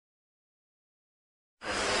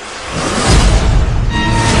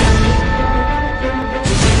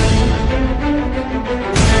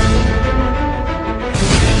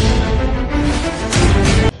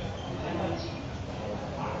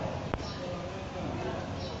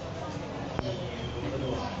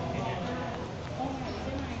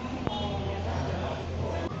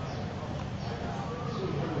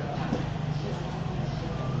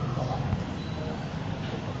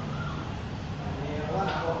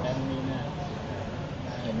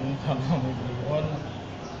ทำไม่ดีว่า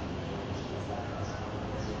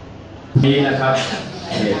นี้นะครับ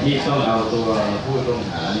เหตุที่ต้องเอาตัวผู้ต้อง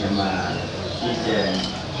หาเนี่ยมาชี้แจง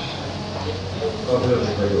ก็เพื่อเป็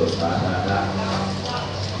นประโยชน์สาธารณะ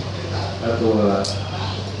แล้วตัว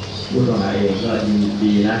ผู้ต้องหาเองก็ยิน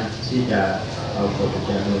ดีนะที่จะเอาตัวไปแ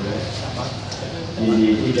จ้งเลยยินดี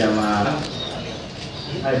ที่จะมา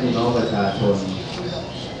ให้พี่น้องประชาชน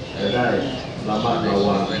จะได้ระมัดระ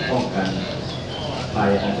วังป้องกันภัย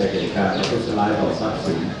อันจะเกิดการทุจริตต่อทรัพย์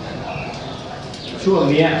สินช่วง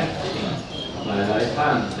นี้หลายท่า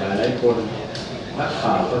นหลายคนนักข่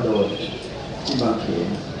าวก็โดนที่บางเขน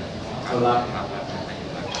เขารับ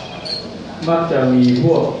มักจะมีพ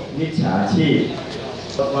วกมิจฉาชีพ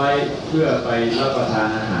ไว้เพื่อไปรับประทาน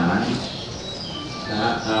อาหารนะฮะ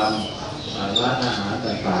ตามร้านอาหาร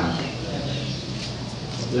ต่าง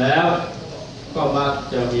ๆแล้วก็มัก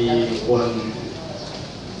จะมีคน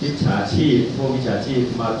มิจฉาชีพพวกมิจฉาชีพ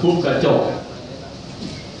มาทุบกระจก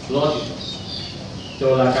รถโจ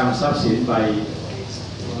รกรรมทรัพย์สินไป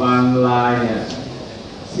บางรายเนี่ย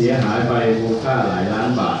เสียหายไปมูลค่าหลายล้าน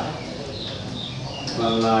บาทบา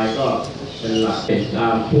งรายก็เป็นหลักเป็นตา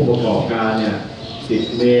มผู้ประกอบการเนี่ยติด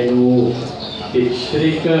เมนูติดส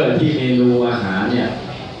ติ๊กเกอร์ที่เมนูอาหารเนี่ย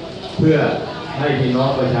เพื่อให้พี่น้อง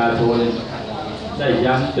ประชาชนได้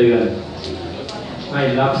ย้ำเตือนให้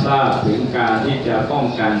รับทราบถึงการที่จะป้อง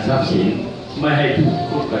กันทรัพย์สินไม่ให้ถูก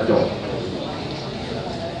ทุบกระจก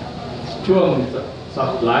ช่วง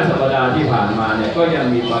หลายสัปดาห์ที่ผ่านมาเนี่ยก็ยัง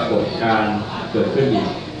มีปรากฏการณ์เกิดขึ้นอีก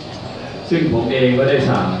ซึ่งผมเองก็ได้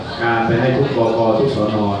สั่งการไปให้ทุกกกทุกส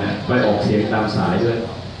นเนี่ยไปออกเสียงตามสายด้วย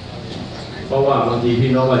เพราะว่าบางที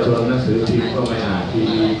พี่น้องประชาชนหนังสือพิมพ์ก็ไม่อ่านที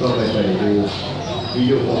วีก็ไม่ไปดูวิท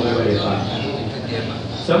ยุก็ไม่ไปฟัง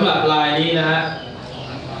สำหรับรายนี้นะฮะ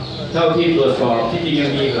เท่าที่ตรวจสอบที่จริงยั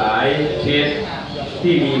งมีหลายเคส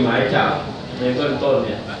ที่มีหมายจับในเบื้องต้นเ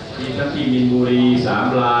นี่ยมีทั้งที่มีนบุรี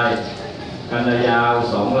3 รายกันยาว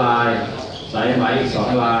2 รายสายไหมอีก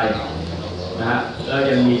2 รายนะฮะแล้ว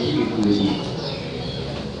ยังมีที่อื่นอีก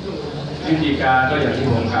วิธีการก็อย่างที่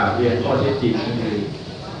ผมกล่าวเรียนข้อเท็จจริงก็คือ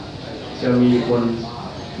จะมีคน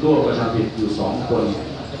ร่วมกระทำผิดอยู่2 คน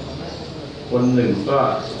คนหนึ่งก็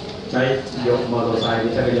ใช้ยกมอเตอร์ไซค์หรื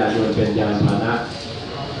อจักรยานยนต์เป็นยานพาหนะ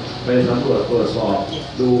ไปสำรวจตรวจสอบ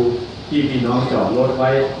ดูที่พี่น้องจอดรถไว้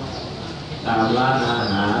ตามร้านอา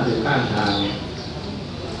หารหรือข้างทาง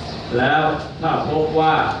แล้วถ้าพบว่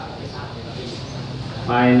าภ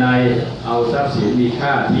ายในเอาทรัพย์สินมีค่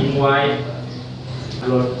าทิ้งไว้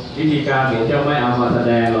รถวิธีการผมจะไม่เอามาแส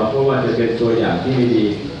ดงหรอกเพราะว่าจะเป็นตัวอย่างที่ไม่ดี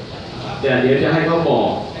แต่เดี๋ยวจะให้เขาบอก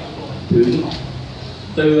ถึง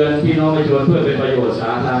เตือนพี่น้องประชาชนเพื่อเป็นประโยชน์ส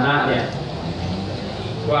าธารณะเนี่ย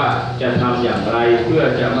ว่าจะทำอย่างไรเพื่อ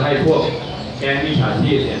จะไม่ให้พวกแก๊งมิจฉา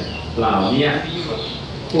ชีพเนี่ยเหล่านี้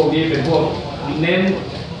พวกนี้เป็นพวกเน้น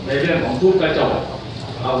ในเรื่องของทุบกระจก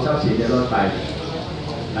เอาทรัพย์สินในรถไป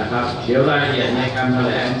นะครับเดี๋ยวรายละเอียดในการแถ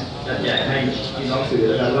ลงจะแจกให้พี่น้องสื่อแ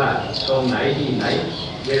ล้วกันว่าตรงไหนที่ไหน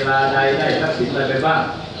เวลาใดได้ทรัพย์สินอะไรไปบ้าง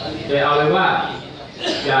แต่เอาเลยว่า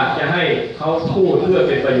อยากจะให้เขาพูดเพื่อเ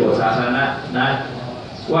ป็นประโยชน์สาธารณะนะ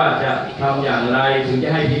ว่าจะทำอย่างไรถึงจะ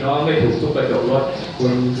ให้พี่น้องไม่ถูกทุบกระจกรถค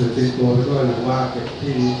นถือติดตัวไปด้วยหรือว่าเก็บ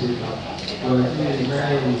ที่นี้สิครับโดยที่ไม่ใ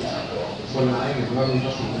ห้คนร้ายเห็นว่ามีท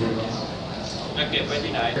รัพย์สินเยอะครับจะเก็บไว้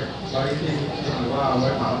ที่ไหนไว้ที่หรือว่าไว้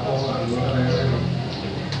ฝาโปรงหลังรถอะไร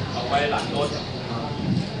เอาไว้หลังรถ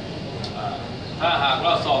ถ้าหากเร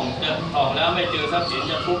าส่องแล้วไม่เจอทรัพย์สิน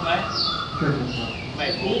จะทุบไหมไม่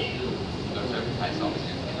ทุบเราจะถ่ายส่อง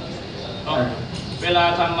เวลา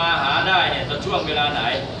ทำมาหาได้เนี่ยจะช่วงเวลาไหน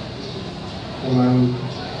ประมาณ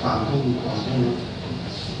3 ทุ่ม2 ทุ่ม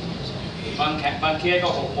บางเคสก็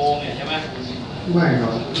6 โมงเนี่ยใช่ไหมไม่ครั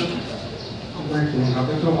บไม่ถึงครับเ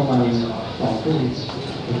ป็นช่วงประมาณ2 ทุ่ม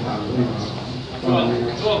ถึง3 ทุ่มครับ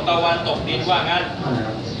ช่วงตะวันตกดินว่างั้นใช่ค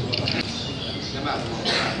รับได้มา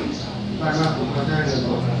กผมก็ได้เงินส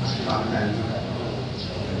ด300,000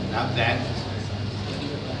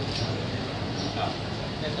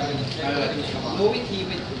รู้วิธีไ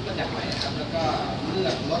ปทุบมาจากไหนครับแล้วก็เลือ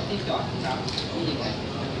กรถที่จอดครับที่ยังไง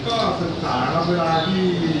ก็ศึกษาครับเวลาที่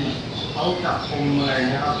เขาจับกลุ่มอะไร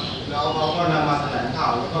นะครับแล้วเขาก็นำมาแถลงข่า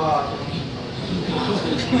วแล้วก็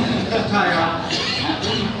ใช่ครับ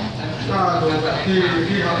ก็ดูแบบ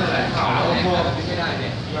ที่เขาแถลงข่าวแล้วก็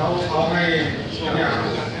แล้วเขาให้เนี่ย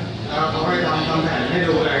แล้วเขาให้ทำแผนให้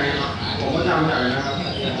ดูอะไรนะครับผมก็จำได้นะครับ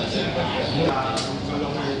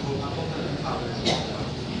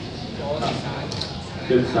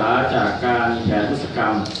ศึกษาจากการแผนธุรกร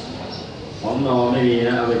รมของนอไม่มีน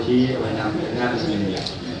ะเอาไปชี้เอาไปนำงานอื่น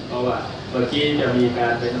เพราะว่าเมื่อกี้จะมีกา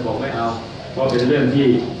รเป็นบอกไม่เอาเพราะเป็นเรื่องที่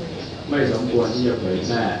ไม่สมควรที่จะเผยแ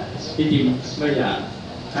พร่ที่จริงไม่อยาก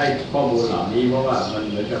ให้ข้อมูลเหล่านี้เพราะว่ามันเ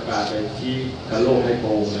หมือนกับการไปชี้กระโหลกให้โพ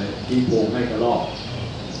งเลยชี้โพงให้กระรอก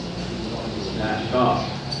นะก็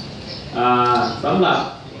สำหรับ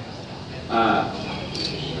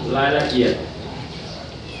รายละเอียด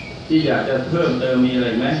ที่อยากจะเพิ่มเติมมีอะไร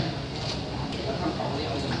ไหม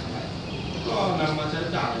ก็นำมาใช้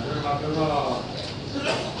จ่ายด้วยครับแล้วก็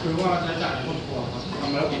คือว่าใช้จ่ายในครอบครัวครับท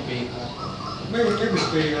ำแล้วกี่ปีครับไม่ถึง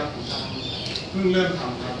ปีครับเพิ่งเริ่มท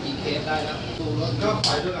ำครับกี่เคสได้แล้วดูรถก็ไป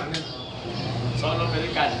ด้วยกันเนี่ยซ้อนรถไปด้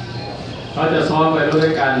วยกันเขาจะซ้อนไปด้วย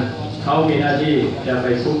กันเขามีหน้าที่จะไป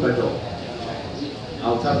ทุบกระจกเอา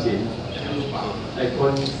ทรัพย์สินไอ้ค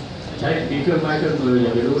นใช้มีเครื่องไม้เครื่องมืออย่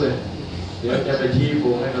าไปรู้เลยเดี๋ยวจะไปชี้โพ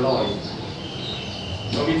งให้กระรอก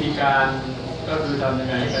แล้ววิธีการก็คือทำยัง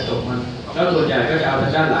ไงให้กระจกมันแล้วส่วนใหญ่ก็จะเอาทา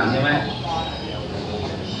งด้านหลังใช่ไหม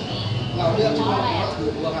เราเลือกเฉพาะรถถู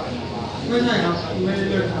กครับไม่ใช่ครับไม่ได้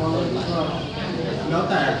เลือกเขาก็แล้ว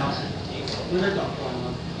แต่ครับไม่ได้เจาะจงครั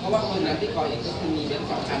บเพราะว่าคนนั้นที่ก่อเหตุก็คือมีเป็น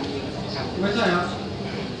2 คันมี2 คันไม่ใช่ครับ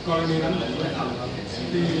กรณีนั้นผมไม่ทำครับ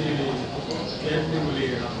ที่เคสมิบุรี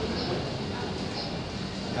ครับ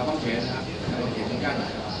แถวบางเขนนะครับแถวบางเขนเหมือนกัน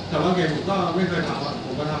แต่ว่าเกมผมก็ไม่เคยทำครับผ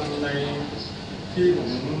มมาทำในที่ผม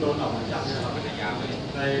โดนออกหมายจับเนี่ยครับ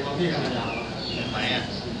ในท้องที่คณะยาวครับไหนอ่ะ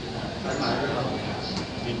สายไหมด้วยครับ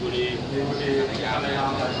มีบุรีคณะยาว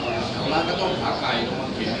ร้านก็ต้องขาไก่ลงบา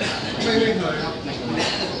งเขนไม่เคยครับ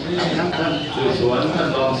สืบสวนท่าน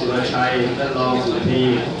รองสุรชัยท่านรองสุธี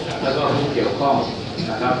แล้วก็ผู้เกี่ยวข้อง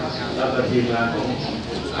นะครับแล้วก็ทีมงานของ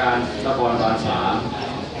การนครบาล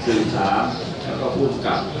3สืบ3แล้วก็ผู้กำ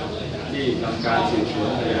กับที่ทำการสืบสวน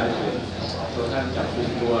ขยายผลจนท่านจับกุม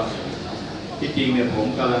ตัวที่จริงเนี่ยผม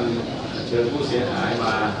กำลังเชิญผู้เสียหายม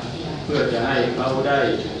าเพื่อจะให้เขาได้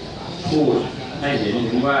พูดให้เห็น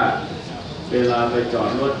ถึงว่าเวลาไปจอด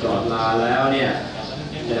รถจอดลาแล้วเนี่ย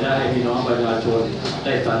จะได้ให้พี่น้องประชาชนไ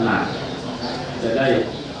ด้ตระหนักจะได้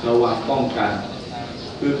ระวังป้องกัน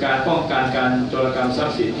คือการป้องกันการโจรกรรมทรัพ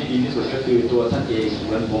ย์สินที่ดีที่สุดก็คือตัวท่านเองเห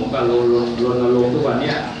มือนผมกับรณรงค์ทุกวัน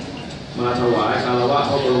นี้มาถวายคารวะ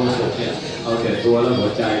พระบรมศพเนี่ยเอาแต่ตัวและหัว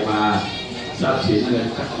ใจมาทรัพย์สินเงิน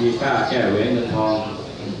มีค่าแก้แหวนเงินทอง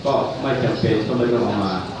ก็ไม่จำเป็นต้องไปเอาม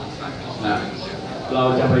านะเรา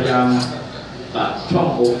จะพยายามตัดช่อง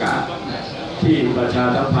โอกาสที่ประชา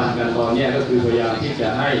สัมพันธ์กันตอนนี้ก็คือพยายามที่จะ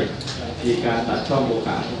ให้มีการตัดช่องโอก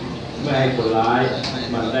าสไม่ให้คนร้าย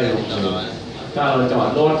มันได้ลงมือถ้าเราจอด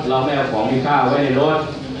รถเราไม่เอาของมีค่าไว้ในรถ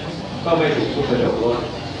ก็ไม่ถูกทุบกระจกรถ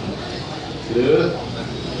หรือ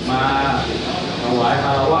มาถวายค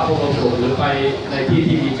ารวะพระบรมศพหรือไปในที่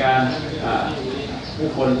ที่มีการผู้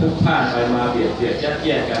คนพลุกพล่านไปมาเบียดยัดเ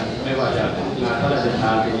ยียดกันไม่ว่าจะงานพระราชทา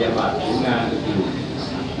นเป็นยาบัตรหรืองานอื่น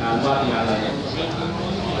งานวัดงานอะไร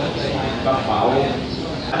กระเป๋า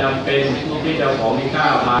จำเป็นที่จะของมีค่า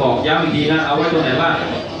มาบอกย้ำอีกทีนะเอาไว้ตรงไหนบ้าง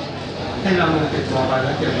ให้นำลงติดตัวไปแ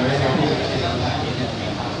ล้วเก็บไว้ในที่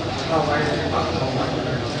เอาไว้ในฝากระโปรงหลัง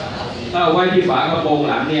ถ้าไว้ที่ฝากระโปรง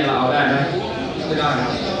หลังเนี่ยเราเอาได้ไหมไม่ได้ครั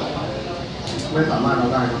บไม่สามารถเอา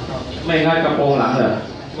ได้ครับไม่งัดกระโปรงหลังเหรอ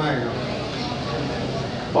ไม่ครับ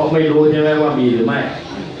เพราะไม่รู้ใช่ไหมว่ามีหรือไม่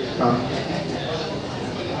ครับ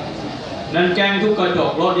นั้นแจ้งทุกกระจ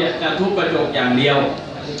กรถเนี่ยจะทุกกระจกอย่างเดียว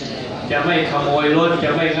จะไม่ขโมยรถจะ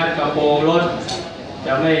ไม่งัดกระโปรงรถจ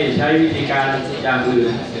ะไม่ใช้วิธีการอย่างอื่น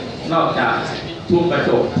นอกจากทุบกระจ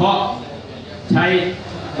กเพราะใช้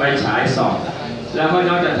ไฟฉายส่องแล้วก็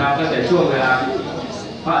น้องจะทำตั้งแต่ช่วงเวลา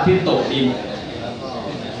พระอาทิตย์ตกดิน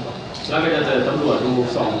แล้วก็จะเดินตำรวจดู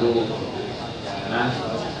ส่องดูนะ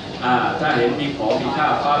ถ้าเห็นมีของมีค่า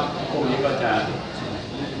ปั๊บพวกนี้ก็จะ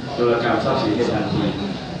โจรกรรมทรัพย์สินทันที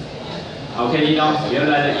เอาแค่นี้เนาะเดี๋ยว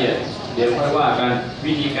รายละเอียดเดี๋ยวค่อยว่ากัน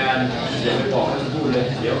วิธีการเดี๋ยวไปบอกให้พูดเลย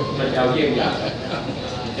เดี๋ยวมันจะเอาเยี่ยงอย่างกัน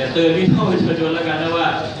แต่เตือนพี่น้องประชาชนแล้วกันนะว่า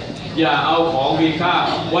อย่าเอาของมีค่า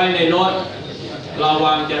ไว้ในรถระ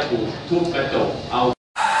วังจะถูกทุบกระจกเอา